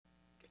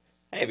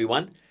Hey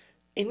everyone,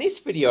 in this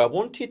video I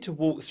wanted to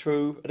walk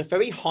through at a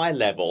very high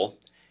level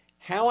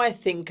how I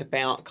think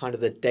about kind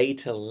of the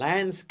data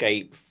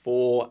landscape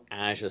for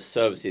Azure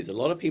services. A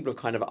lot of people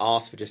have kind of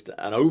asked for just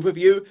an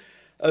overview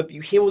of, you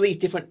hear all these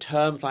different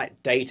terms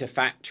like data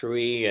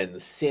factory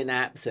and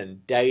Synapse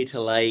and data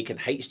lake and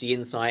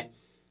HDInsight.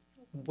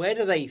 Where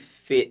do they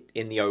fit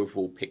in the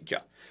overall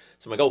picture?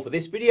 So my goal for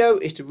this video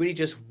is to really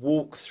just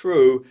walk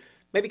through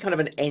maybe kind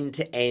of an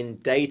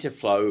end-to-end data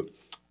flow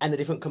and the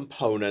different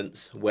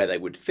components where they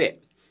would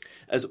fit.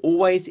 As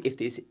always, if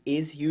this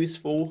is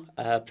useful,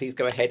 please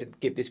go ahead and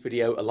give this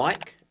video a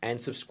like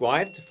and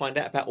subscribe to find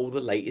out about all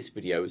the latest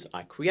videos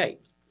I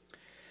create.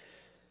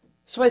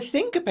 So I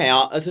think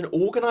about, as an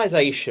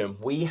organization,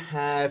 we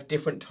have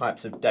different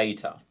types of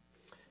data.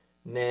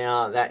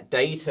 Now that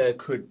data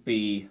could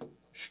be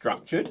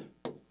structured,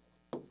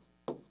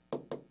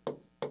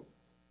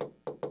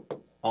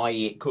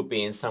 i.e. it could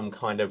be in some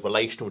kind of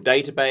relational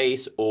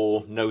database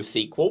or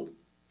NoSQL.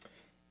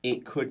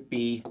 It could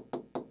be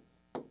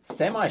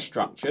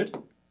semi-structured.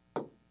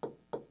 So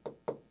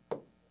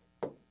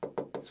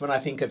when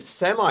I think of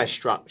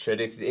semi-structured,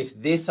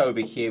 if this over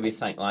here is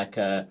something like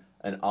an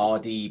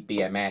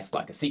RDBMS,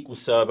 like a SQL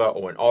Server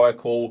or an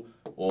Oracle,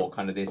 or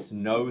kind of this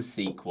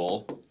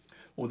NoSQL,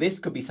 well, this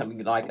could be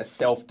something like a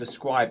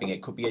self-describing.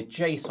 It could be a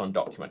JSON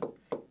document.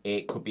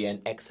 It could be an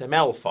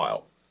XML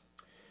file.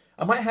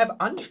 I might have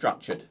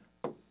unstructured.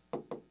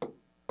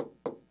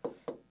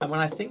 And when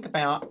I think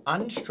about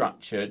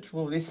unstructured,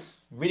 well,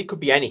 this really could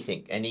be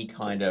anything, any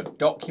kind of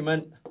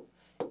document.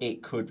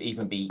 It could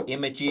even be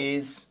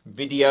images,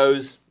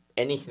 videos,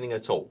 anything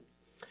at all.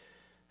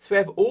 So we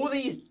have all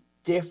these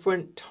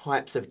different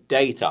types of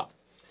data.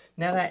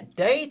 Now that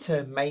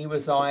data may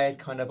reside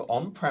kind of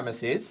on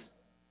premises,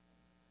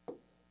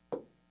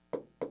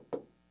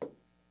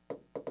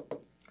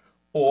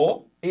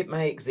 or it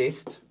may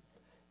exist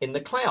in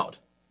the cloud.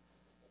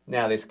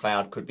 Now this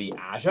cloud could be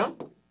Azure.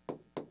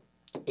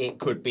 It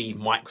could be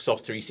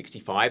Microsoft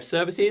 365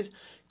 services, it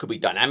could be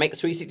Dynamics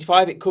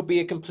 365, it could be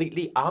a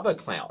completely other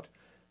cloud.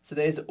 So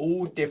there's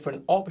all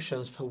different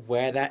options for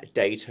where that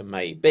data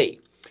may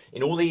be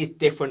in all these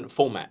different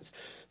formats.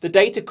 The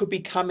data could be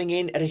coming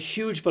in at a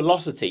huge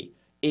velocity.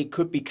 It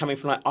could be coming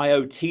from like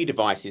IoT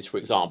devices, for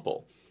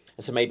example.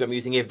 And so maybe I'm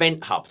using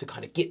Event Hub to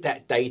kind of get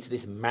that data,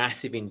 this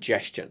massive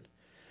ingestion.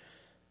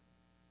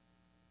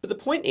 But the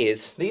point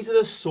is, these are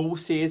the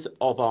sources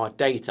of our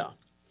data.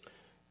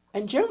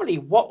 And generally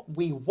what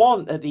we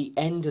want at the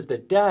end of the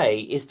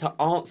day is to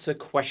answer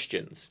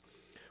questions.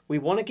 We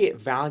want to get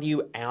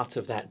value out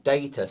of that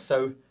data.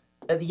 So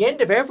at the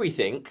end of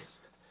everything,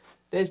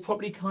 there's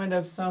probably kind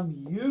of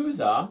some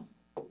user,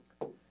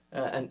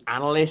 an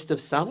analyst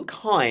of some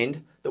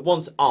kind that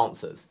wants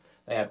answers.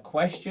 They have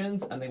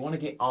questions and they want to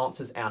get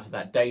answers out of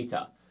that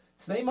data.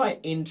 So they might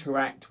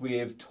interact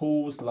with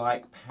tools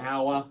like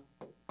Power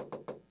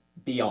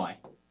BI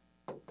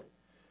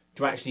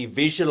to actually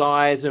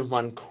visualize and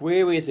run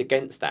queries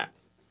against that.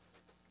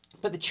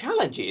 But the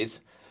challenge is,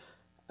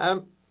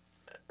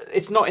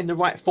 it's not in the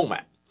right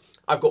format.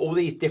 I've got all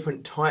these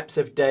different types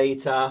of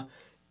data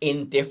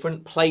in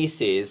different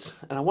places,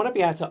 and I want to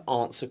be able to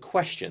answer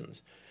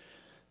questions.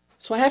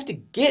 So I have to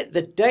get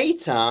the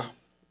data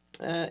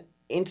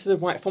into the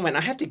right format,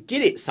 and I have to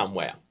get it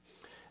somewhere.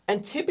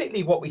 And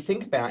typically what we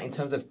think about in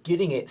terms of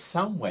getting it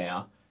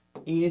somewhere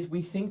is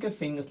we think of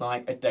things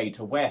like a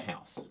data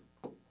warehouse.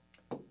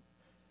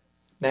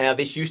 Now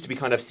this used to be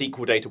kind of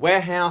SQL data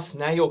warehouse.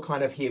 Now you're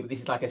kind of here, this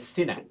is like a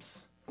Synapse.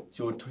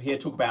 So you're here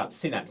to talk about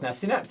Synapse. Now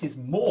Synapse is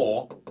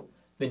more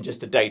than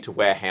just a data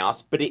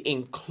warehouse, but it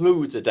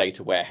includes a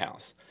data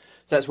warehouse.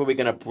 So that's where we're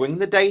going to bring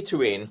the data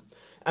in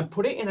and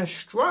put it in a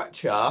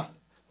structure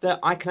that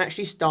I can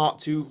actually start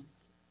to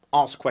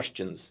ask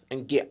questions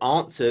and get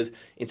answers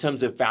in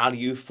terms of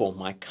value for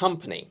my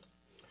company.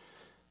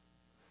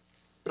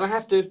 But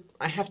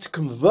I have to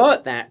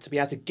convert that to be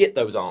able to get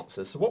those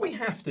answers. So what we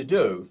have to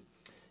do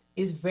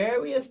is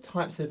various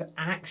types of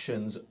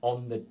actions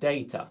on the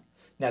data.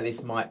 Now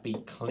this might be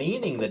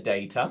cleaning the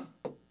data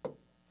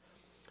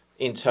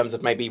in terms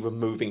of maybe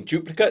removing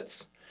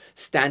duplicates,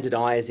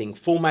 standardizing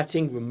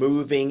formatting,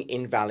 removing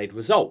invalid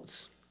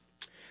results.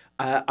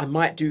 I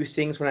might do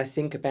things when I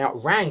think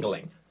about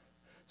wrangling.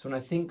 So when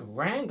I think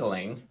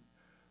wrangling,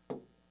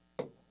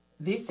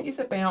 this is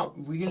about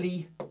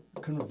really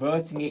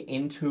converting it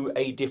into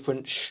a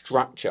different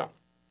structure.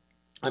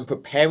 I'm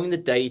preparing the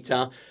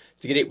data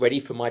to get it ready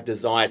for my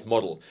desired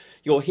model.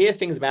 You'll hear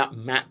things about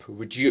map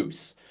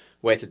reduce,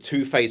 where it's a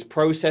two-phase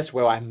process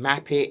where I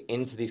map it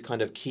into these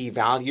kind of key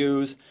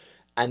values.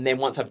 And then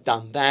once I've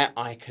done that,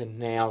 I can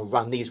now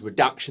run these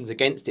reductions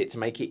against it to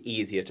make it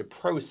easier to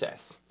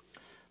process.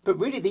 But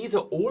really, these are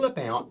all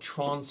about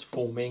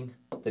transforming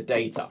the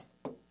data,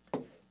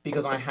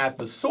 because I have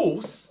the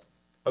source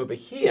over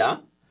here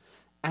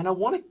and I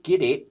want to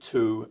get it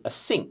to a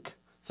sink.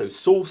 So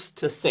source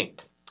to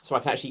sink, so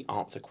I can actually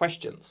answer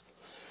questions.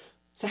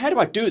 So how do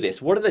I do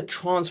this? What are the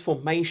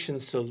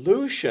transformation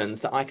solutions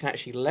that I can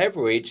actually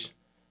leverage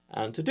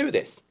to do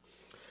this?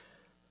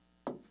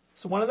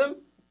 So one of them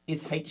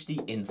is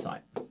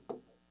HDInsight.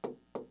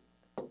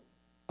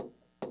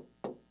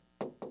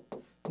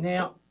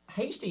 Now,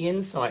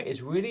 HDInsight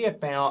is really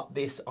about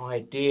this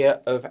idea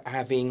of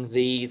having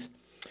these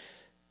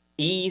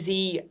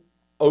easy,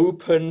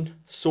 open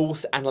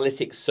source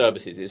analytics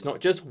services. It's not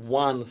just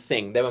one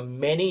thing. There are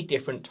many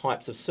different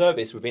types of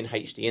service within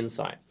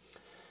HDInsight.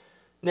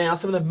 Now,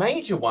 some of the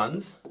major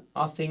ones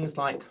are things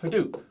like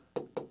Hadoop.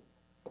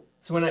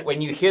 So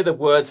when you hear the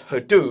words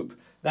Hadoop,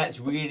 that's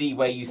really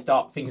where you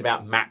start thinking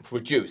about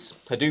MapReduce.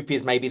 Hadoop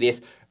is maybe this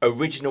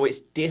original,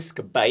 it's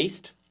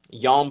disk-based,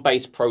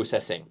 yarn-based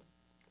processing,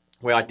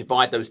 where I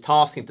divide those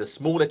tasks into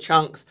smaller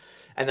chunks,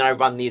 and then I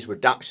run these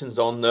reductions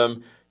on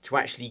them to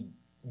actually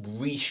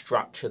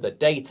restructure the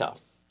data.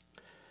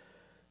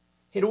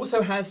 It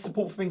also has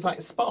support for things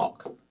like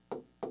Spark.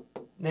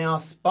 Now,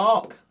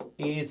 Spark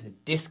is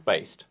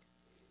disk-based.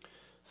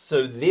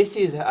 So this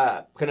is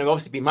going to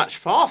obviously be much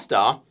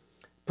faster,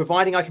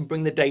 providing I can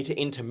bring the data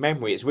into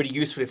memory. It's really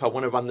useful if I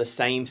want to run the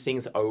same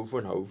things over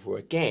and over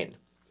again.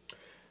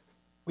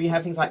 We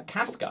have things like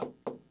Kafka.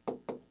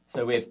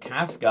 So with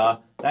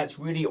Kafka, that's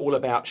really all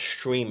about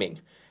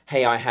streaming.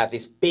 Hey, I have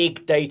this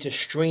big data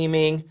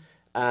streaming.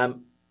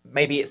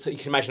 Maybe it's, you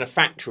can imagine a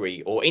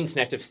factory or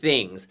Internet of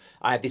Things.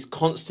 I have this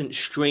constant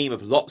stream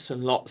of lots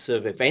and lots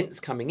of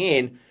events coming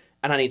in,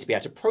 and I need to be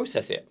able to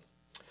process it.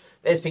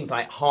 There's things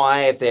like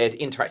Hive, there's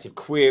Interactive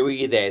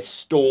Query, there's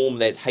Storm,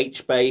 there's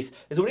HBase.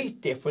 There's all these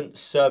different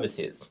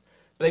services.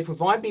 But they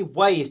provide me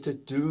ways to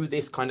do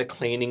this kind of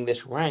cleaning,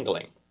 this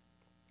wrangling.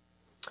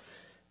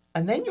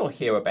 And then you'll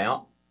hear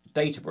about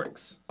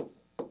Databricks.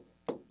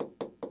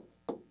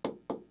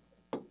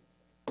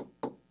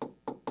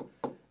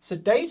 So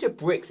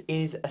Databricks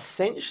is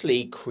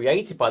essentially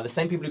created by the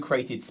same people who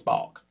created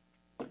Spark.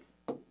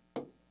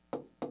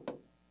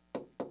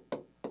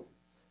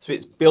 So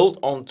it's built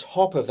on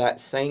top of that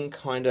same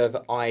kind of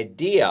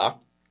idea.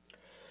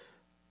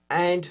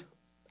 And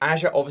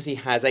Azure obviously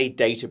has a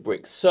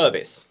Databricks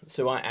service.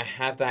 So I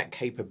have that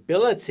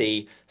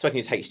capability. So I can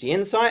use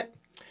HDInsight.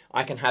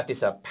 I can have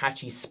this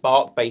Apache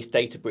Spark-based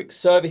Databricks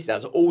service. It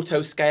does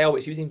auto scale.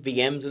 It's using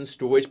VMs and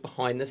storage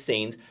behind the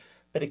scenes.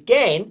 But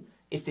again,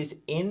 it's this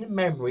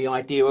in-memory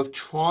idea of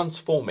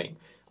transforming.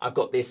 I've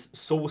got this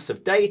source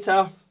of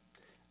data,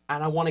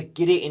 and I want to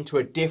get it into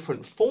a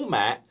different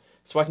format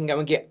so I can go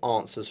and get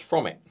answers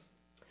from it.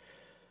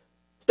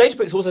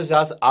 Databricks also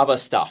does other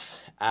stuff.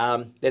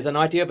 There's an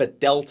idea of a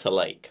Delta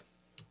Lake.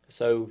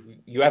 So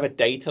you have a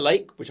data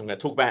lake, which I'm going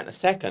to talk about in a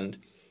second.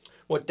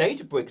 What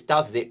Databricks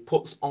does is it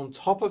puts on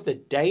top of the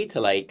data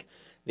lake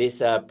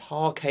this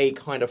Parquet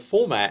kind of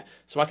format,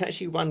 so I can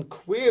actually run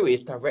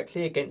queries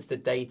directly against the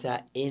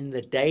data in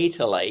the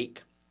data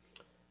lake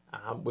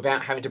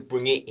without having to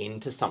bring it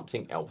into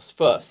something else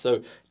first.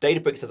 So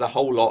Databricks has a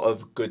whole lot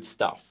of good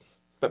stuff.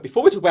 But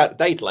before we talk about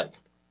the data lake,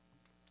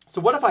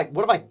 so what have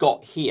I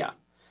got here?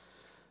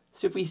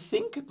 So if we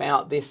think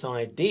about this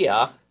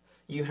idea,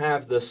 you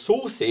have the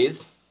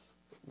sources,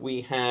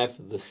 we have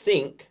the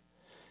sink,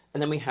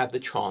 and then we have the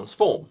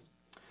transform.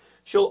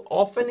 You'll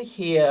often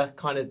hear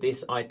kind of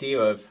this idea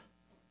of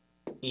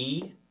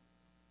ETL.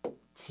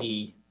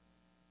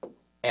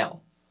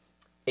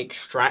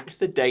 Extract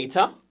the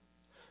data,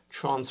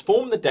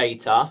 transform the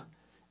data,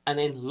 and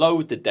then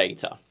load the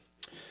data.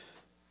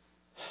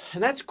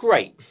 And that's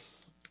great.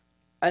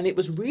 And it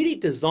was really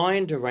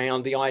designed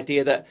around the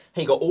idea that,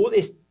 hey, you got all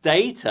this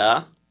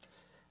data,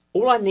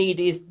 all I need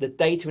is the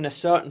data in a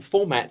certain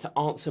format to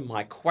answer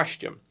my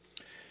question.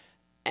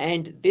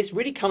 And this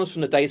really comes from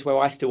the days where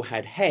I still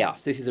had hair.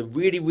 So this is a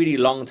really, really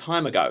long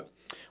time ago,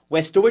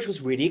 where storage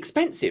was really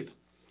expensive.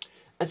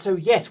 And so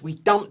yes, we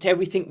dumped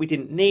everything we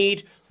didn't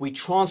need, we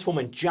transformed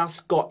and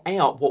just got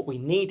out what we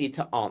needed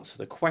to answer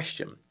the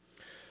question.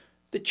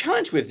 The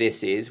challenge with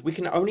this is we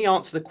can only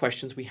answer the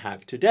questions we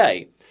have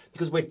today,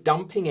 because we're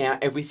dumping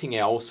out everything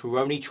else, we're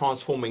only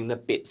transforming the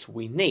bits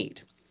we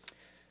need.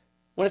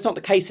 Well, it's not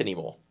the case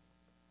anymore.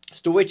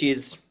 Storage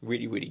is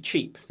really, really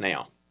cheap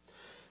now.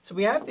 So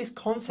we have this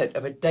concept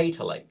of a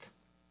data lake.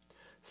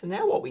 So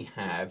now what we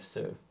have,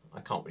 so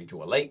I can't really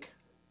draw a lake,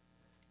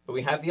 but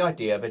we have the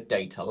idea of a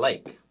data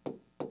lake.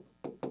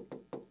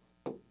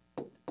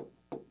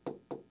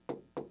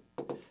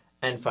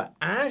 And for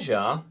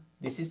Azure,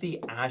 this is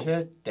the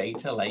Azure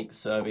Data Lake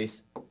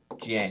Service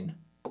Gen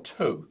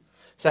 2.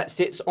 So that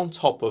sits on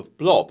top of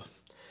Blob.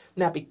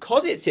 Now,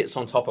 because it sits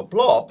on top of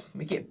Blob,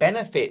 we get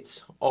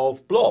benefits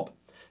of Blob.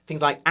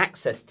 Things like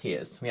access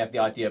tiers. We have the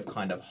idea of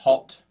kind of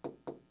hot.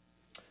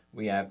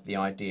 We have the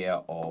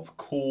idea of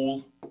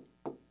cool.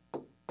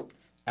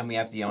 And we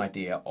have the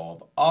idea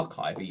of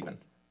archive even.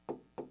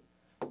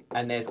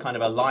 And there's kind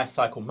of a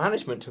lifecycle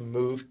management to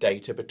move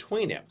data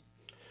between it.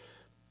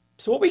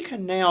 So what we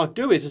can now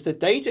do is as the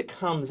data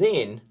comes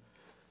in,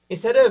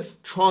 instead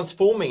of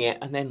transforming it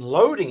and then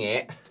loading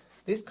it,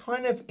 this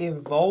kind of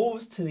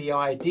evolves to the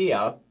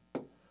idea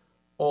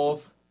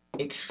of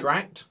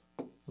extract,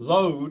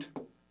 load,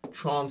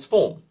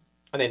 transform,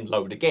 and then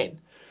load again.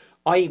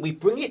 I.e., we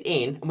bring it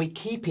in and we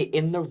keep it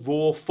in the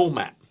raw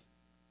format.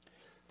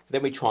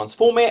 Then we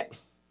transform it,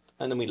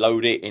 and then we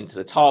load it into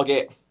the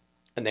target,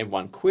 and then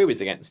run queries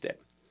against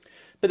it.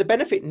 But the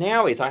benefit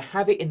now is I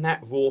have it in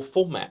that raw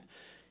format.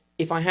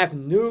 If I have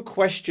new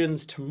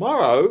questions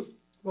tomorrow,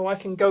 well, I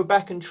can go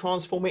back and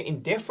transform it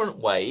in different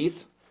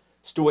ways,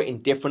 store it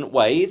in different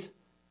ways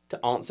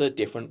to answer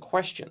different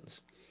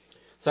questions.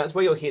 So that's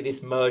where you'll hear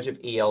this merge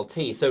of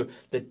ELT. So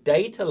the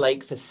data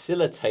lake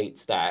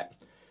facilitates that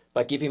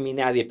by giving me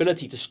now the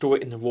ability to store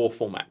it in the raw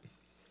format.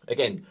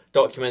 Again,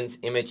 documents,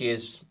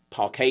 images,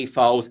 Parquet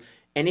files,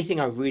 anything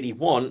I really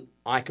want,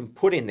 I can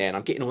put in there, and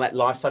I'm getting all that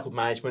lifecycle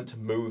management to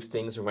move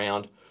things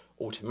around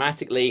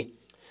automatically.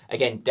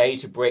 Again,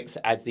 Databricks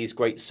adds these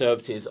great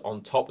services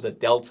on top of the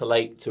Delta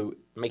Lake to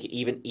make it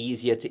even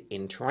easier to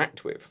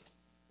interact with.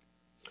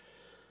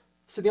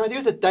 So the idea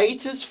is the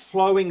data's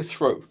flowing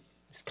through.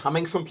 It's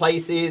coming from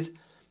places,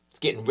 it's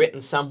getting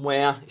written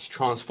somewhere, it's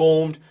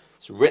transformed,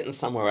 it's written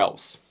somewhere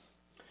else.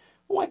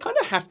 Well, I kind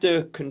of have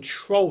to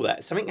control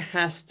that. Something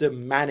has to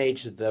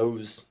manage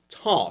those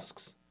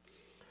tasks.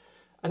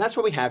 And that's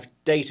where we have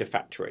Data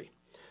Factory.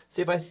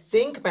 So if I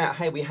think about,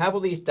 hey, we have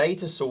all these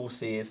data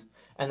sources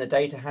and the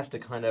data has to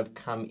kind of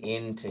come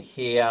into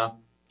here,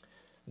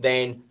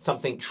 then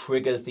something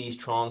triggers these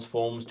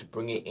transforms to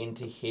bring it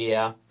into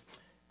here,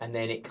 and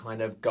then it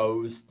kind of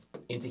goes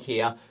into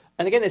here.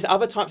 And again, there's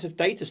other types of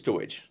data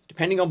storage.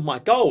 Depending on my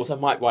goals, I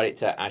might write it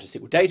to Azure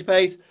SQL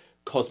Database,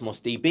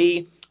 Cosmos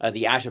DB,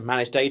 the Azure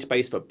Managed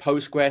Database for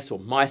Postgres or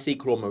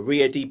MySQL or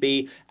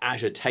MariaDB,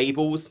 Azure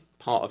Tables,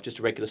 part of just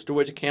a regular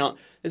storage account.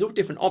 There's all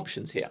different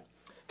options here.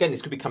 Again,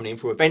 this could be coming in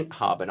through Event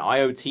Hub, an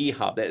IoT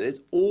Hub.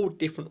 There's all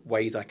different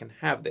ways I can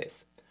have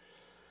this.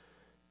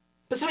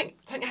 But something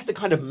has to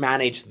kind of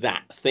manage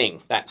that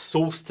thing, that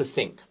source to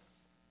sink.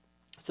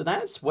 So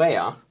that's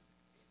where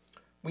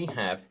we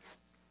have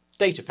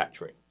Data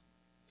Factory.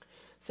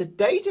 So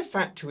Data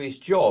Factory's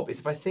job is,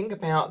 if I think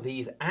about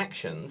these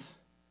actions,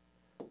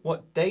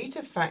 what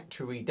Data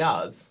Factory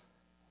does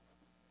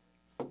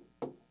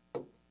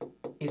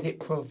is it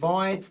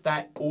provides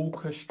that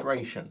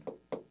orchestration.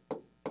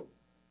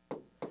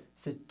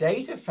 So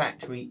Data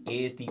Factory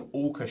is the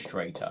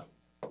orchestrator.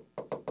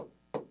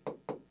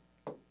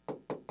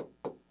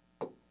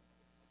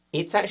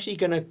 It's actually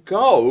going to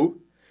go,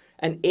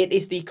 and it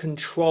is the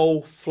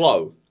control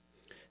flow.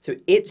 So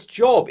its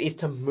job is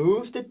to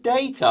move the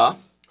data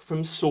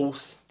from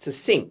source to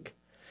sink,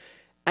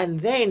 and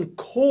then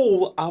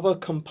call other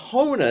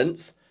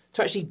components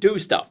to actually do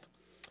stuff,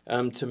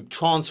 to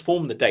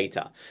transform the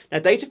data. Now,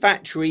 Data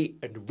Factory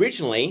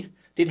originally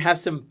did have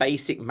some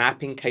basic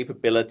mapping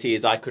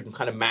capabilities. I could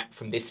kind of map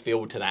from this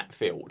field to that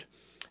field.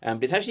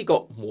 But it's actually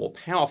got more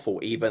powerful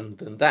even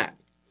than that.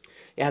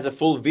 It has a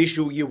full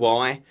visual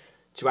UI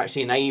to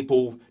actually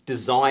enable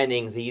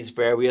designing these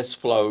various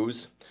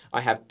flows.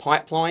 I have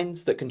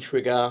pipelines that can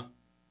trigger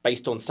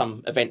based on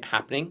some event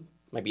happening,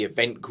 maybe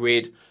event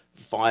grid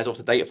fires off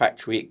the Data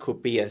Factory. It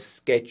could be a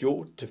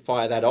schedule to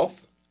fire that off.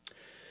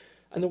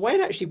 And the way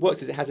it actually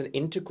works is it has an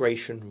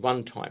integration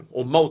runtime,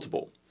 or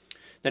multiple.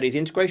 Now, these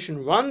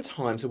integration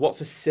runtimes are what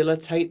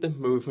facilitate the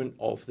movement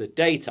of the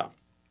data.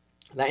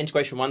 That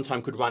integration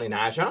runtime could run in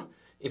Azure,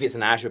 if it's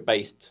an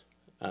Azure-based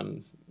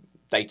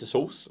data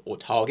source or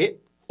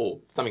target or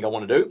something I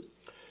want to do.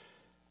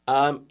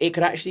 It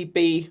could actually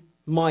be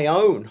my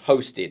own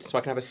hosted. So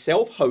I can have a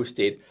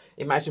self-hosted.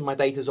 Imagine my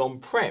data's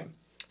on-prem.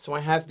 So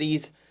I have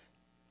these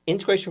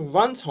integration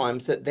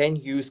runtimes that then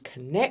use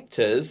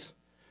connectors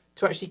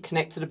to actually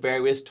connect to the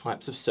various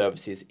types of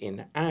services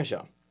in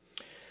Azure.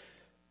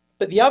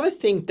 But the other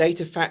thing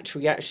Data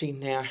Factory actually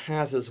now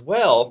has as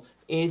well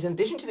is, in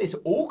addition to this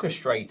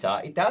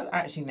orchestrator, it does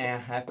actually now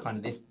have kind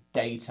of this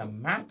data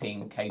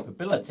mapping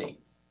capability.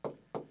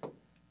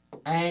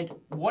 And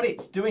what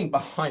it's doing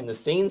behind the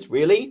scenes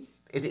really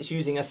is it's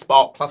using a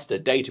Spark cluster,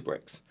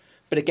 Databricks.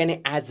 But again,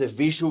 it adds a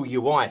visual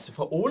UI. So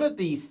for all of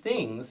these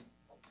things,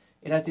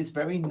 it has this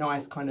very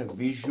nice kind of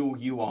visual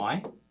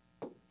UI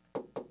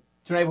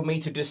to enable me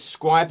to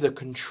describe the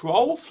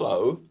control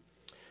flow.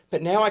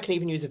 But now I can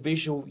even use a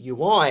visual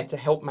UI to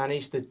help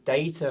manage the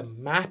data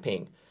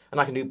mapping.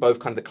 And I can do both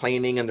kind of the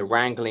cleaning and the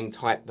wrangling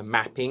type, the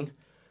mapping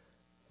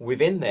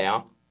within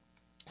there.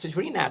 So it's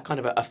really now kind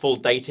of a full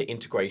data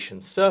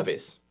integration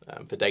service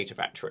for Data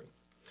Factory.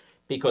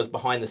 Because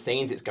behind the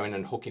scenes, it's going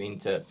and hooking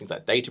into things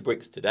like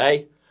Databricks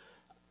today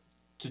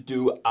to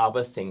do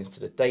other things to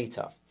the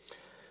data.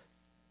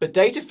 But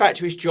Data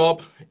Factory's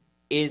job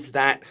is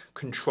that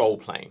control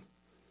plane.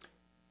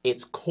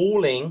 It's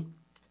calling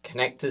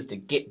connectors to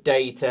get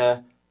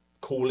data,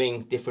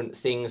 calling different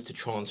things to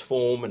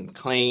transform and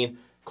clean,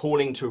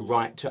 calling to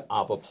write to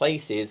other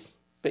places.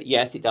 But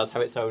yes, it does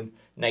have its own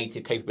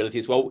native capability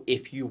as well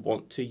if you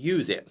want to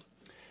use it.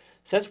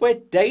 So that's where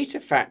Data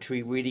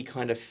Factory really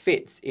kind of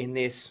fits in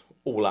this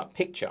all-up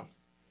picture.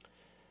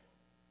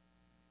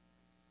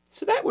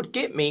 So that would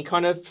get me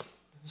kind of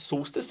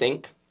source to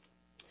sink.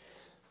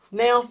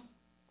 Now,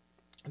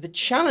 the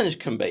challenge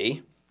can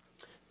be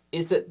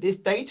is that this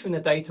data in the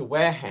data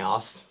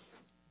warehouse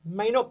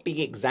may not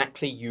be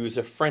exactly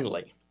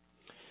user-friendly.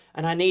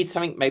 And I need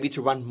something maybe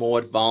to run more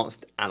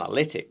advanced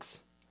analytics.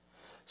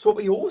 So what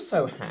we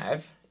also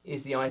have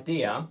is the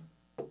idea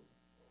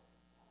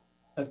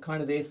of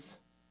kind of this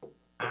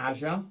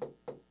Azure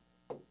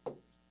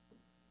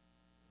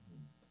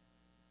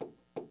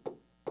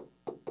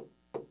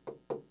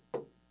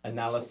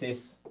Analysis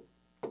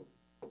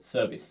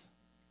Service.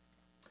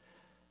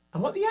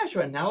 And what the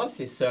Azure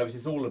Analysis Service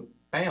is all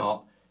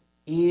about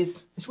is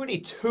it's really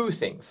two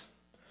things.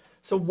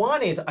 So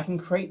one is I can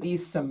create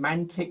these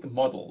semantic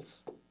models.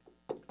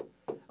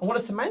 And what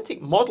a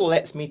semantic model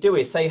lets me do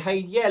is say, hey,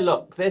 yeah,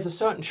 look, there's a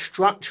certain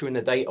structure in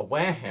the data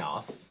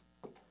warehouse,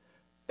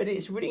 but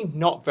it's really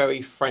not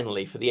very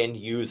friendly for the end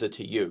user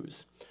to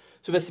use.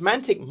 So with a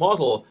semantic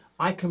model,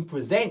 I can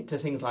present to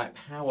things like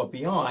Power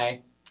BI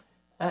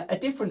a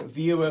different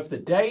view of the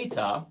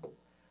data.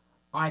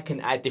 I can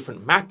add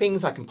different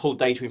mappings, I can pull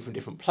data in from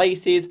different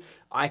places,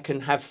 I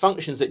can have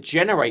functions that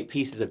generate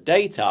pieces of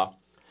data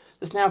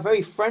that's now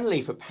very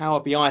friendly for Power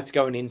BI to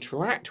go and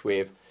interact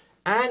with.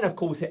 And of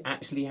course, it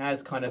actually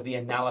has kind of the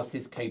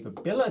analysis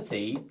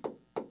capability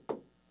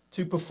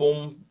to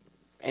perform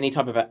any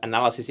type of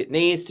analysis it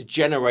needs to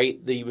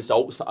generate the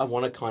results that I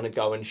want to kind of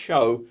go and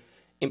show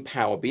in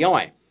Power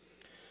BI.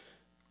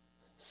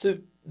 So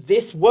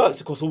this works,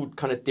 of course, all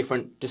kind of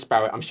different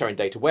disparate, I'm showing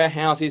data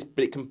warehouses,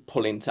 but it can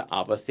pull into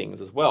other things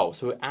as well.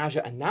 So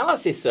Azure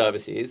Analysis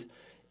Services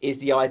is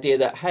the idea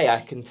that, hey, I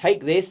can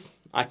take this,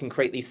 I can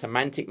create these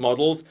semantic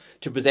models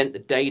to present the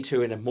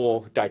data in a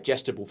more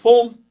digestible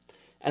form,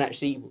 and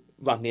actually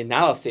run the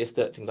analysis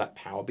that things like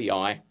Power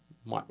BI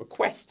might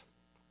request.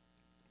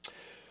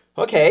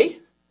 Okay,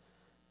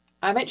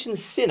 I mentioned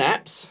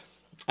Synapse,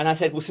 and I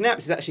said, well,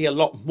 Synapse is actually a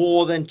lot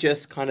more than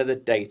just kind of the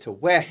data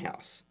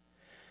warehouse.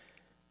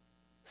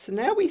 So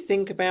now we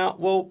think about,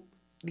 well,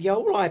 the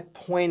whole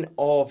point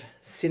of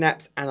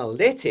Synapse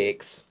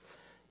Analytics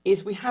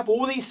is we have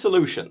all these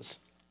solutions,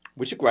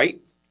 which are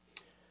great,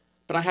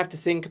 but I have to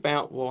think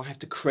about, well, I have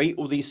to create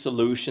all these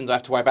solutions. I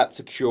have to worry about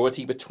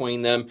security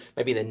between them,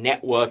 maybe the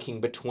networking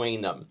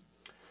between them.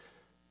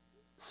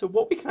 So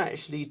what we can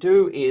actually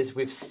do is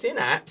with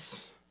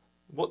Synapse,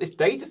 what this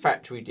data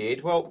factory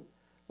did, well,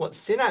 what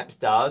Synapse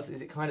does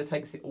is it kind of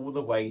takes it all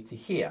the way to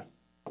here.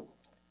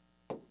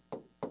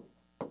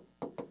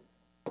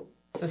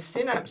 So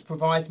Synapse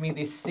provides me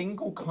this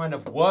single kind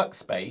of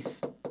workspace.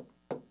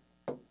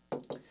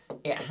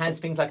 It has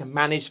things like a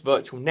managed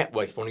virtual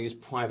network if you want to use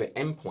private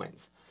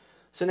endpoints.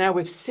 So now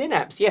with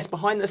Synapse, yes,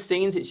 behind the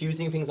scenes, it's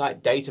using things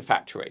like Data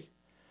Factory.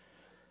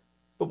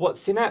 But what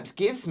Synapse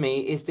gives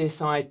me is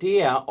this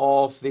idea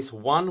of this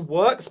one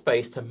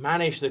workspace to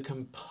manage the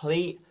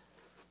complete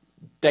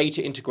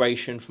data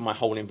integration for my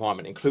whole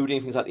environment,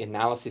 including things like the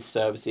analysis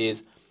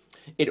services.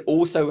 It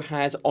also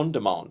has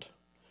on-demand.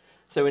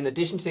 So in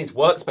addition to this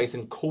workspace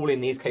and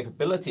calling these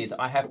capabilities,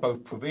 I have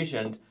both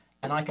provisioned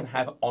and I can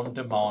have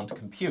on-demand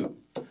compute.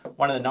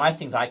 One of the nice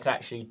things I could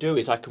actually do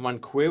is I can run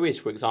queries,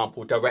 for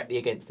example, directly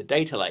against the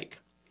data lake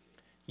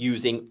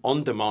using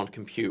on-demand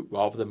compute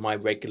rather than my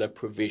regular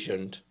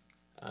provisioned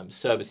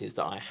services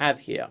that I have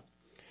here.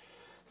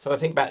 So I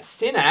think about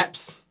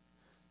Synapse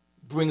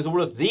brings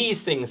all of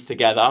these things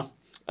together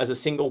as a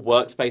single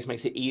workspace,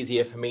 makes it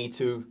easier for me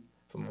to,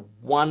 from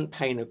one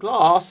pane of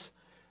glass,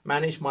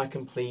 manage my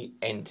complete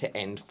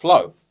end-to-end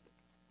flow.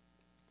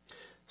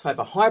 So I have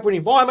a hybrid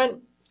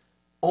environment,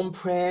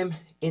 on-prem,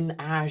 in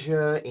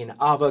Azure, in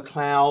other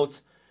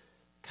clouds,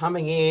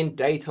 coming in,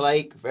 data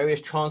lake,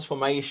 various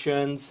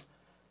transformations,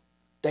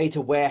 data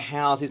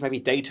warehouses, maybe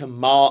data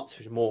marts,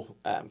 which are more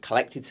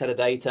collected set of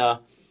data,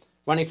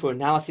 running through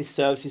analysis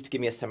services to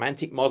give me a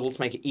semantic model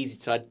to make it easy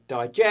to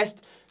digest.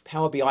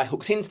 Power BI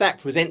hooks into that,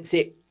 presents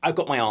it, I've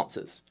got my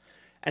answers.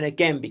 And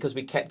again, because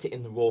we kept it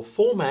in the raw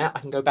format, I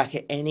can go back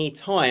at any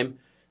time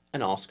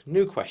and ask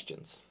new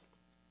questions.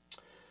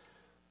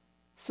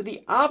 So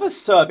the other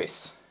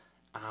service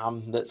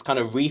that's kind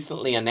of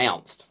recently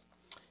announced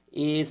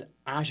is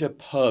Azure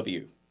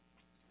Purview.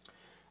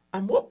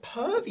 And what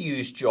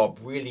Purview's job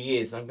really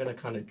is, I'm going to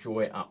kind of draw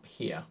it up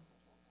here.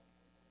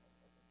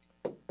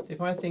 So if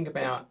I think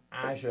about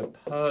Azure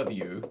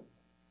Purview,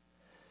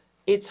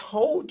 its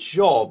whole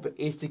job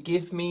is to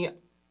give me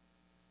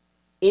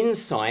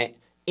insight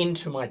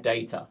into my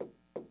data.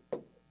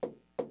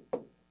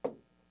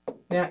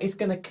 Now it's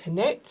going to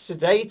connect to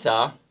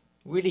data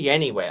really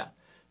anywhere.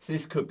 So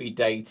this could be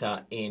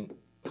data in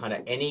kind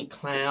of any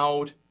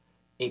cloud.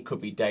 It could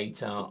be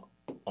data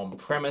on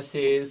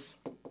premises.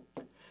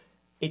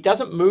 It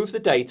doesn't move the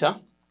data.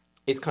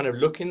 It's kind of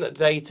looking at the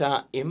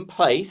data in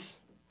place.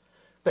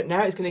 But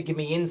now it's going to give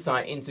me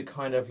insight into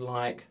kind of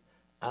like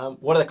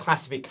what are the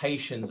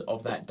classifications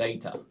of that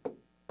data.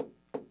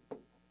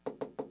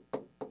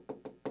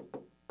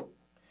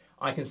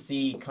 I can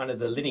see kind of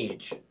the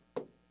lineage.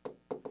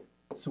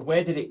 So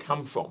where did it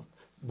come from?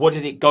 What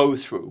did it go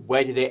through?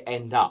 Where did it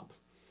end up?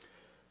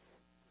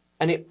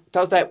 And it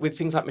does that with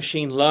things like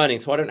machine learning,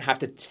 so I don't have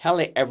to tell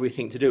it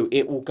everything to do.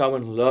 It will go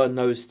and learn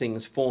those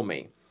things for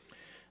me.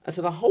 And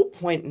so the whole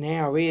point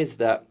now is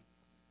that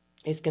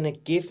it's going to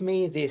give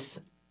me this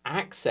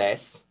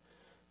access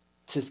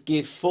to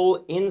give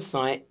full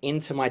insight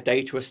into my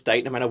data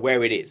estate, no matter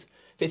where it is.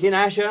 If it's in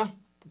Azure,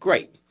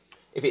 great.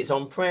 If it's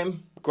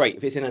on-prem, great.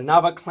 If it's in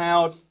another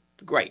cloud,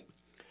 great.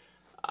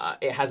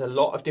 It has a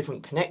lot of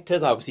different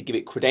connectors. I obviously give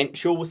it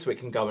credentials so it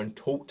can go and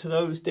talk to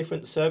those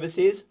different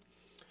services.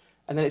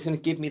 And then it's going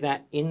to give me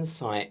that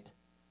insight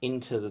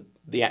into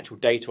the actual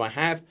data I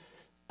have.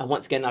 And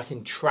once again, I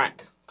can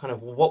track kind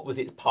of what was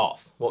its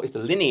path, what is the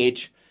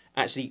lineage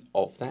actually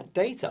of that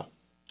data.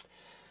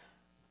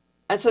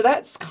 And so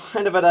that's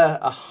kind of at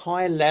a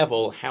high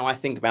level how I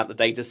think about the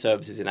data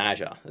services in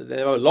Azure.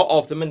 There are a lot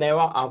of them and there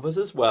are others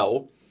as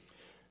well,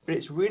 but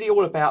it's really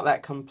all about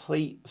that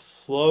complete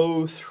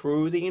flow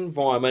through the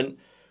environment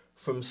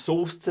from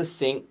source to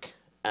sink,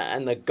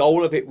 and the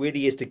goal of it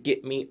really is to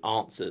get me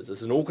answers.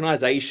 As an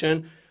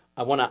organization,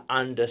 I want to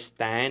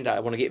understand,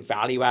 I want to get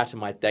value out of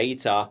my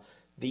data.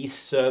 These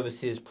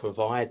services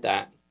provide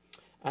that.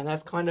 And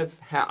that's kind of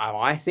how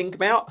I think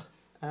about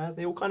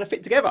they all kind of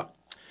fit together.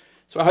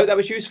 So I hope that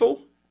was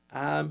useful.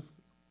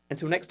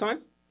 Until next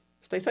time,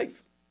 stay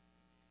safe.